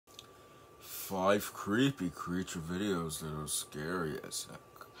5 creepy creature videos that are scary as heck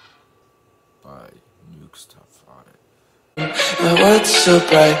by Nuke's Top 5. My world's so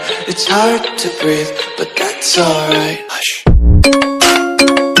bright, it's hard to breathe, but that's alright. Hush.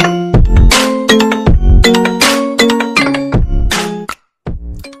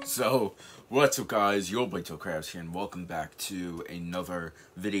 So, what's up guys, your boy DylCraftZYT here, and welcome back to another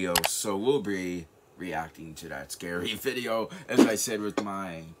video. So, we'll be reacting to that scary video, as I said, with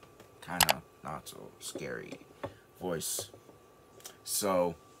my kinda not so scary voice.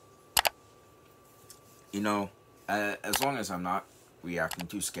 So, you know, as long as I'm not reacting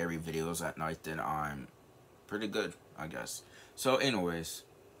to scary videos at night, then I'm pretty good, I guess. So anyways,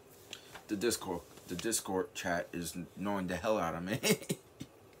 the Discord chat is knowing the hell out of me.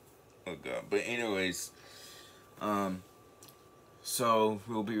 Oh god. But anyways, so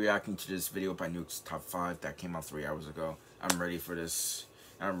we'll be reacting to this video by Nuke's Top 5 that came out 3 hours ago. I'm ready for this.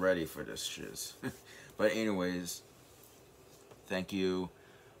 I'm ready for this shiz. But anyways, thank you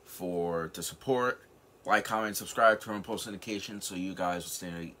for the support. Like, comment, subscribe, turn on post notifications so you guys will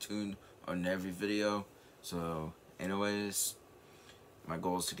stay tuned on every video. So, anyways, my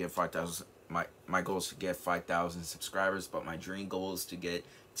goal is to get 5,000. My goal is to get 5,000 subscribers, but my dream goal is to get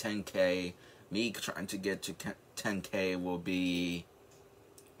 10K. Me trying to get to 10K will be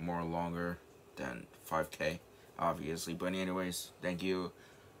more longer than 5K, obviously. But anyways, thank you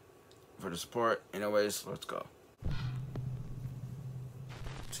for the support. Anyways, let's go.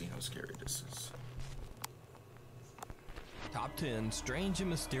 Let's see how scary this is. Top 10 strange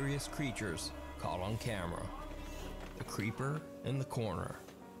and mysterious creatures caught on camera. The creeper in the corner.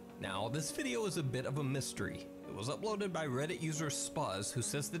 Now, this video is a bit of a mystery. It was uploaded by Reddit user Spuzz, who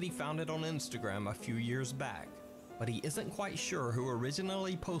says that he found it on Instagram a few years back, but he isn't quite sure who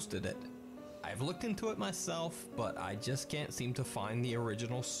originally posted it. I've looked into it myself, but I just can't seem to find the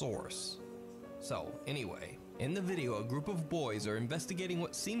original source. So, anyway, in the video, a group of boys are investigating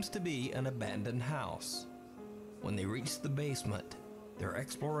what seems to be an abandoned house. When they reach the basement, their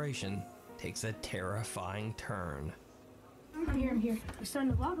exploration takes a terrifying turn. I'm here. You're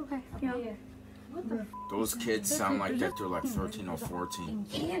starting to vlog? Okay. Yeah. What the Those kids sound like that they're like 13 or 14.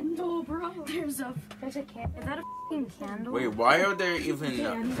 Candle, bro. There's a candle. Is that a f***ing candle? Wait, why are they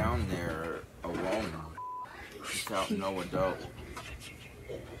even down there alone without no adult?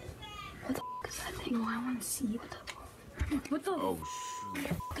 What the f*** is that thing? Oh, I want to see what the Oh shoot.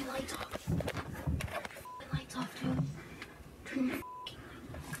 f***ing lights off. Lights off, dude. Turn the f***ing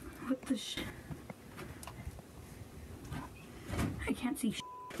lights. What the shit? I can't see shit.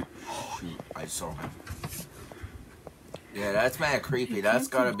 Shoot, I saw him. Yeah, that's mad creepy. That's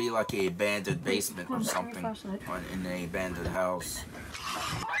gotta be like a abandoned basement or something in an abandoned house.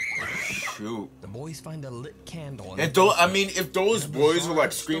 Shoot. The boys find a lit candle. I mean, if those boys were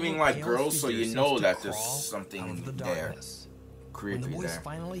like screaming like girls, so you know that there's something there. Creepy when the boys there.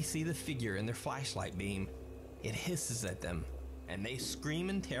 finally see the figure in their flashlight beam, it hisses at them, and they scream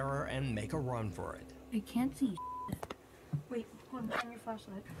in terror and make a run for it. I can't see shit. Wait, hold on, turn your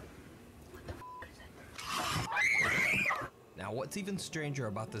flashlight. What the f*** is that? Now, what's even stranger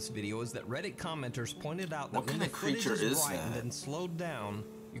about this video is that Reddit commenters pointed out that What when kind the of creature footage is is brightened that? and slowed down,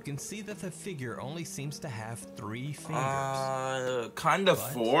 you can see that the figure only seems to have 3 fingers. Kind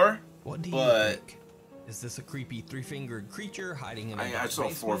of 4. What do you think? Is this a creepy 3-fingered creature hiding in a I saw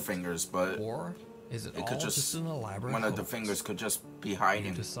 4 fingers, but or is it all could just an elaborate one of the hoax? fingers could just be hiding.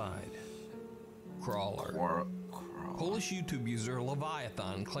 You decide. Crawler. Crawler. Polish YouTube user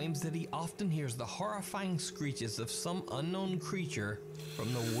Leviathan claims that he often hears the horrifying screeches of some unknown creature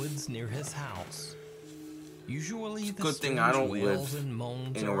from the woods near his house. Usually, the good thing I don't wails live and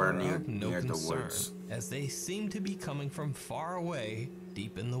moans anywhere are near of no the concern, woods, as they seem to be coming from far away,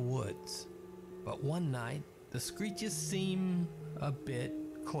 deep in the woods. But one night, the screeches seem a bit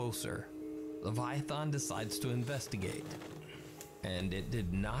closer. Leviathan decides to investigate, and it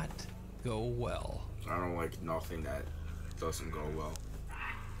did not go well. I don't like nothing that doesn't go well.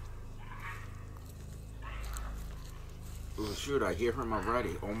 Oh shoot, I hear him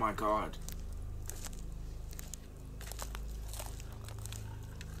already. Oh my god.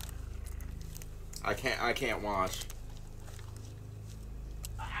 I can't watch.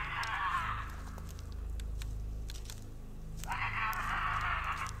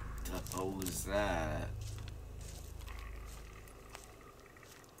 The hell is that?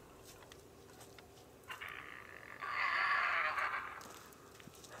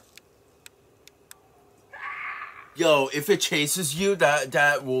 Yo, if it chases you,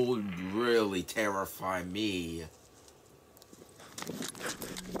 that will really terrify me.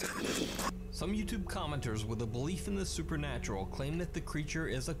 Some YouTube commenters with a belief in the supernatural claim that the creature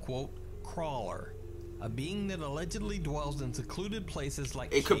is a, quote, crawler, a being that allegedly dwells in secluded places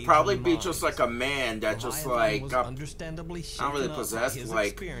like It could caves probably and be mines. just like a man that just Leviathan like was got understandably not really shaken up by possessed, his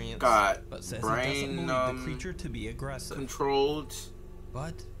like experience, got but says he doesn't brain believe the creature to be aggressive. controlled.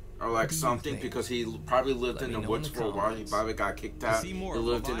 But Or like what do you something think? because he probably lived Let in me the know in woods the for a while. He comments. probably got kicked To out. see He more of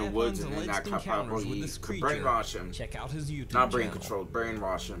lived in the woods and then Leviathan's that alleged probably encounters with he this could creature, brainwash him. check out his YouTube Not brain channel. controlled,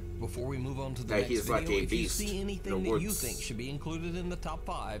 brainwash him. Before we move on to the That next he's video, like a if you beast see in anything the that you woods. think should be included in the top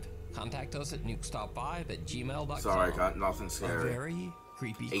 5, contact us at nukestop5@gmail.com. Sorry, I got nothing A scary. very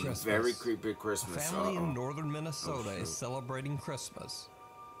creepy A Christmas. very creepy A Christmas. family in northern Minnesota Oh, is shoot. celebrating Christmas.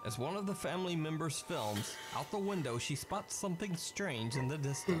 As one of the family members films, out the window she spots something strange in the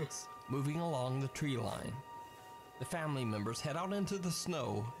distance, moving along the tree line. The family members head out into the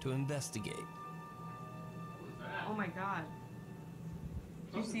snow to investigate. Oh my god.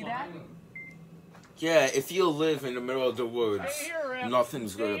 Did you see that? Yeah, if you live in the middle of the woods,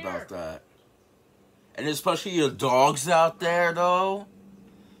 nothing's good about that. And especially your dogs out there, though.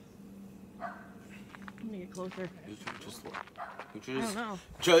 Let me get closer. You I don't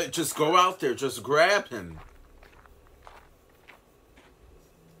know. just go out there, just grab him.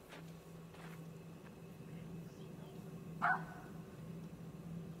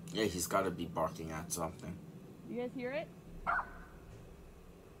 Yeah, he's got to be barking at something. You guys hear it?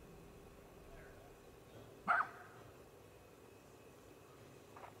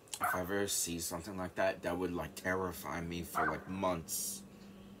 If I ever see something like that, that would like terrify me for like months.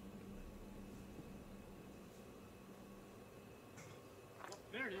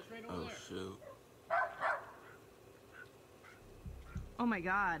 There it is, right over there. Shoot. Oh my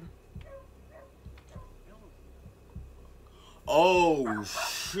god. Oh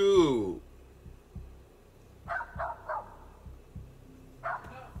shoot.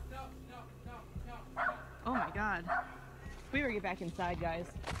 Oh my god. We better get back inside, guys.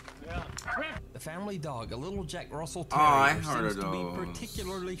 The family dog, a little Jack Russell I Terrier, heard seems of to be those.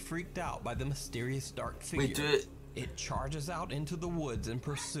 particularly freaked out by the mysterious dark figure. Wait, did it? It charges out into the woods in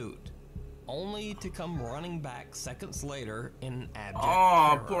pursuit, only to come running back seconds later in abject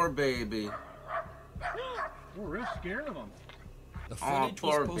Oh, terror. poor baby. We're real scared of them. The footage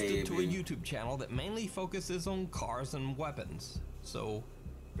was poor posted to a baby. YouTube channel that mainly focuses on cars and weapons, so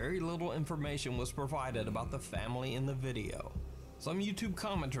very little information was provided about the family in the video. Some YouTube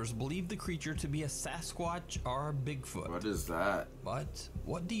commenters believe the creature to be a Sasquatch or a Bigfoot. What is that? But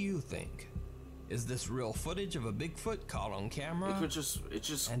what do you think? Is this real footage of a Bigfoot caught on camera? It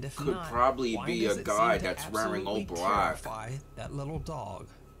just And if could not, probably why be does a it guy seem to that's wearing all absolutely black. terrify that little dog?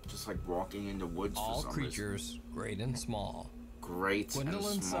 Just like walking in the woods All for some creatures, great and small. reason. Great and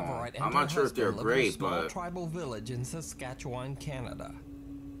Gwendolyn small. Severide and I'm her not sure if they're husband live in a great, small but tribal village in Saskatchewan, Canada.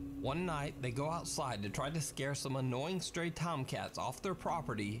 One night, they go outside to try to scare some annoying stray tomcats off their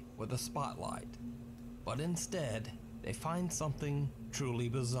property with a spotlight. But instead, they find something truly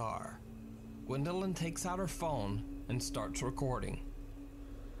bizarre. Gwendolyn takes out her phone and starts recording.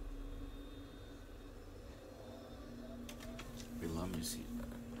 wait, let me see that.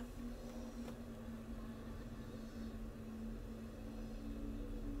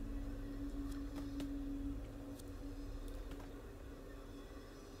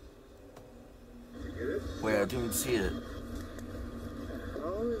 Wait, I didn't see it.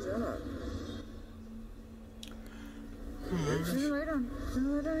 How is that? Turn the light on. Turn the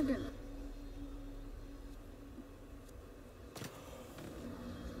light on again.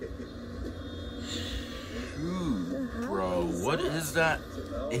 Bro, what is that?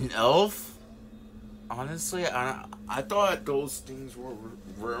 An elf? Honestly, I thought those things were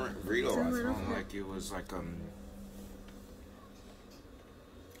real. I felt like it was like I don't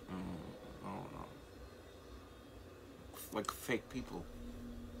know, like fake people.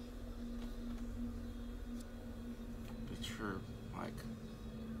 But sure, like,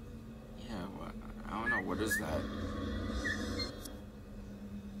 yeah, what? I don't know. What is that?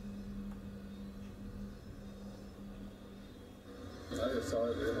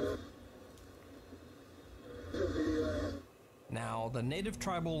 Now, the native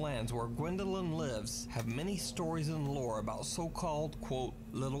tribal lands where Gwendolyn lives have many stories and lore about so-called, quote,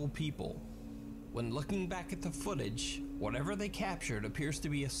 little people. When looking back at the footage, whatever they captured appears to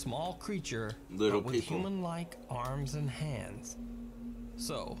be a small creature, Little but with people. human-like arms and hands.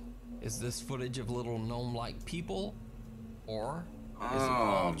 So, is this footage of little gnome-like people? Or is it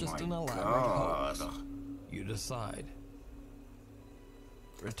all just an elaborate hoax? You decide.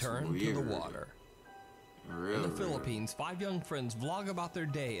 Return to the weird. water. Really? In the Philippines, 5 young friends vlog about their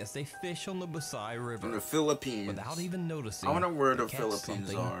day as they fish on the Busay River. In the Philippines. Without even noticing, I wonder where they the catch Philippines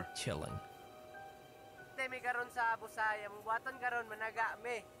something are. Chilling. May karon sa Busaya, mubuatan karon managa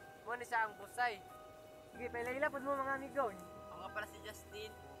me. Mo ni siya ang busay. Sige, pailay po mo mga amigo. Ako nga pala si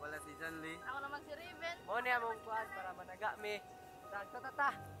Justin. Ako pala si John Lee. Ako naman si Raven. Mo ni among kuan para managa mi. Tata.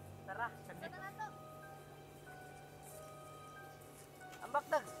 Tara, kami. Ambak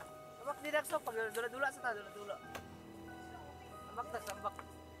dag. Ambak di dag so pag dula-dula sa ta, dula-dula. Ambak dag, ambak.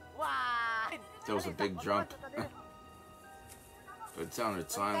 Wow! There was a big jump. But it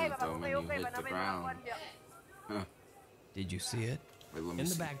sounded silent though when you hit the ground. Huh. Did you see it? Wait, let me In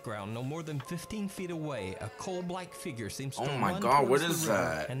the see. background, no more than 15 feet away, a coal-like figure seems to Oh my run God, what towards is the river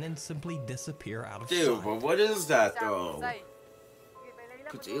that? and then simply disappear out of Dude, sight. but what is that though?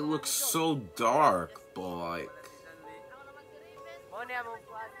 Cause it looks so dark, but like, Mo ni among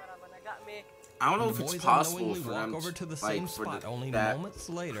kuan para managa mi. I don't know The if it's boys possible unknowingly for walk them over to the to, same like, for spot only that moments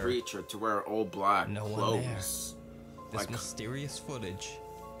later. creature to wear all black No one clothes. This Like, mysterious footage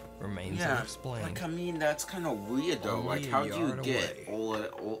remains yeah, unexplained. like I mean that's kind of weird though. Only Like, a how do you yard get away.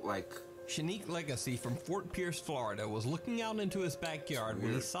 all like? Shanique Legacy from Fort Pierce, Florida, was looking out into his backyard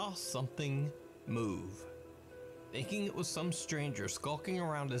when he Weird. saw something move. Thinking it was some stranger skulking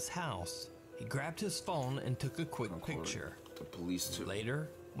around his house, he grabbed his phone and took a quick picture. The police too. Later,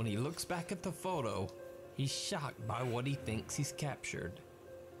 when he looks back at the photo, he's shocked by what he thinks he's captured.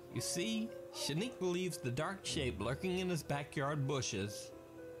 You see, Shanique believes the dark shape lurking in his backyard bushes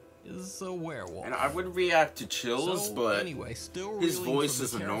is a werewolf. And I would react to chills, So, but anyway, still his reeling voice from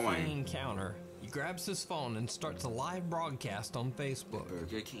is the terrifying annoying. encounter, he grabs his phone and starts a live broadcast on Facebook.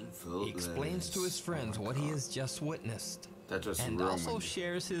 Burger King He explains to his friends what he has just witnessed, That just and ruined also me.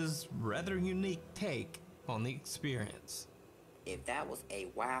 shares his rather unique take on the experience. If that was a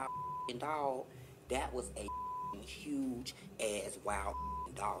wild dog, that was a huge ass wild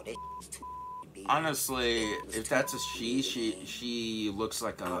dog. That was too big. Honestly, if that's a she looks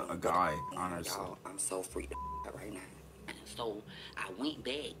like a guy. Honestly, Dog, I'm so freaked out right now. So I went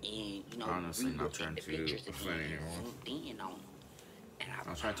back and Honestly, not re-looked trying at the to pictures offend again, anyone. zoomed in on them, and I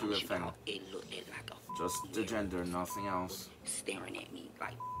I'm trying to promise you, offend. dog, it looked like a just the gender, nothing else. staring at me,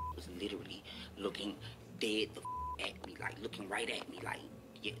 like was literally looking dead the at me, like looking right at me, like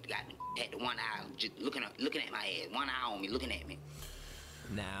got me at the one eye, just looking at my ass, one eye on me, looking at me.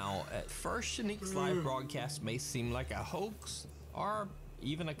 Now, at first, Shanique's live broadcast may seem like a hoax or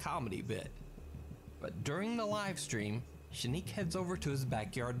even a comedy bit. But during the live stream, Shanique heads over to his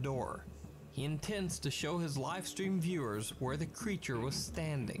backyard door. He intends to show his live stream viewers where the creature was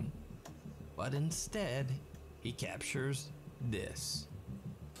standing. But instead, he captures this.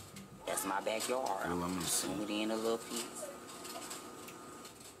 That's my backyard. Well, let me see. Zoom it in a little piece.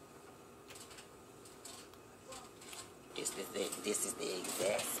 This is the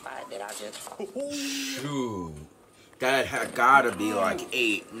exact spot that I just. Shoot, that had gotta be like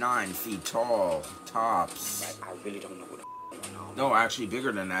 8, 9 feet tall, tops. Like, I really don't know what the going on. No, actually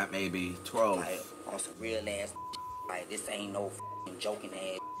bigger than that, maybe 12. Like, on some real ass. Like, this ain't no joking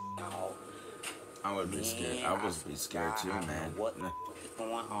ass dog. I would be scared. I would be scared too, I don't know man. what is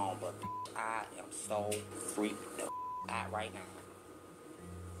going on, but I am so freaked the out right now.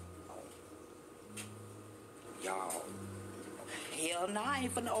 Y'all. Hell no, I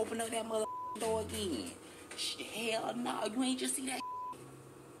ain't finna open up that mother door again. Hell no, you ain't just see that.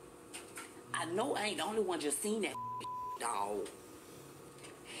 I know I ain't the only one just seen that dog.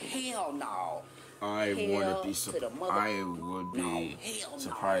 Hell no. I wouldn't be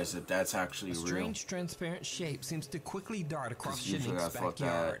surprised if that's actually A real. strange transparent shape seems to quickly dart across 'Cause usually I Shanique's thought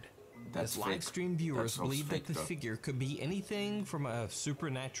backyard. that's As live fake. stream viewers That believe sounds that the fake, though. figure could be anything from a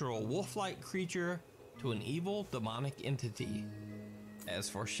supernatural wolf-like creature to an evil demonic entity. As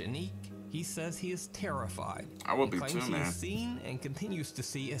for Shanique, he says he is terrified. I would and be claims too, he man. has seen and continues to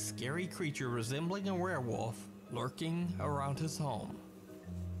see a scary creature resembling a werewolf lurking around his home.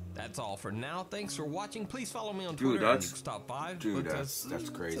 That's all for now. Thanks for watching. Please follow me on Dude, Twitter that's- at Nukes Top 5 dude, because that's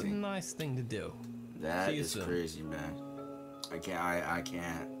crazy. It's a nice thing to do. That See you is soon. crazy, man. I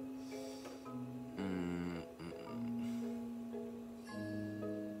can't.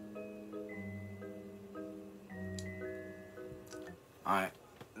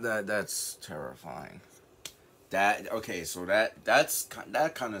 That's terrifying. So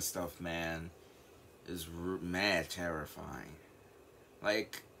that kind of stuff, man, is mad terrifying.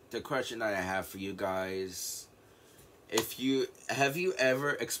 Like, the question that I have for you guys, have you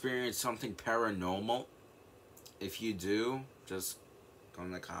ever experienced something paranormal? If you do, just go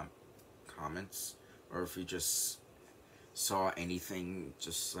in the comments, or if you just saw anything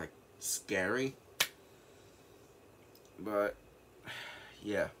just like scary. But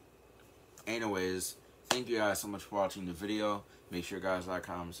yeah, anyways, thank you guys so much for watching the video. Make sure you guys like,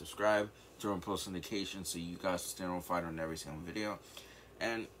 comment, subscribe, turn on post notifications so you guys stay notified on every single video.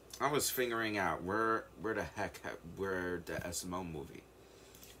 And I was figuring out where the SMO movie,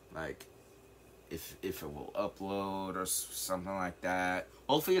 like, if it will upload or something like that.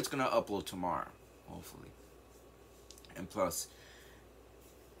 Hopefully it's gonna upload tomorrow. Hopefully. And plus,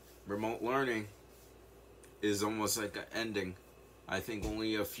 remote learning is almost like an ending. I think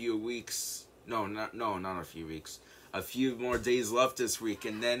only a few weeks. No, not a few weeks. A few more days left this week,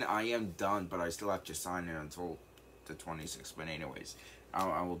 and then I am done. But I still have to sign it until the 26th. But anyways,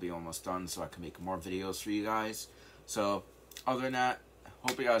 I will be almost done, so I can make more videos for you guys. So, other than that,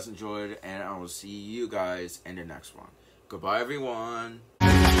 hope you guys enjoyed, and I will see you guys in the next one. Goodbye, everyone.